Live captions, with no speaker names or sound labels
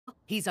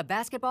He's a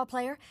basketball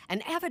player,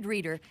 an avid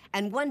reader,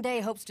 and one day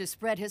hopes to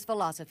spread his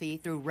philosophy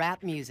through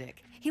rap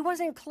music. He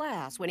was in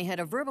class when he had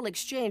a verbal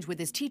exchange with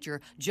his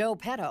teacher, Joe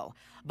Petto.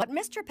 But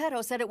Mr.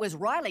 Petto said it was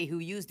Riley who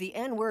used the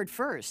N-word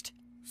first.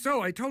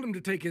 So I told him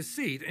to take his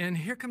seat, and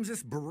here comes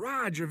this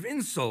barrage of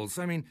insults.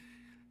 I mean,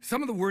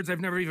 some of the words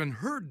I've never even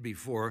heard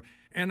before,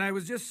 and I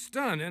was just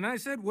stunned. And I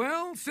said,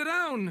 well, sit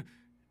down,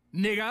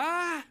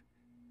 nigga.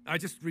 I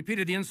just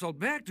repeated the insult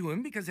back to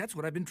him because that's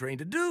what I've been trained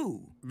to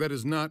do. That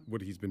is not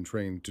what he's been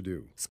trained to do.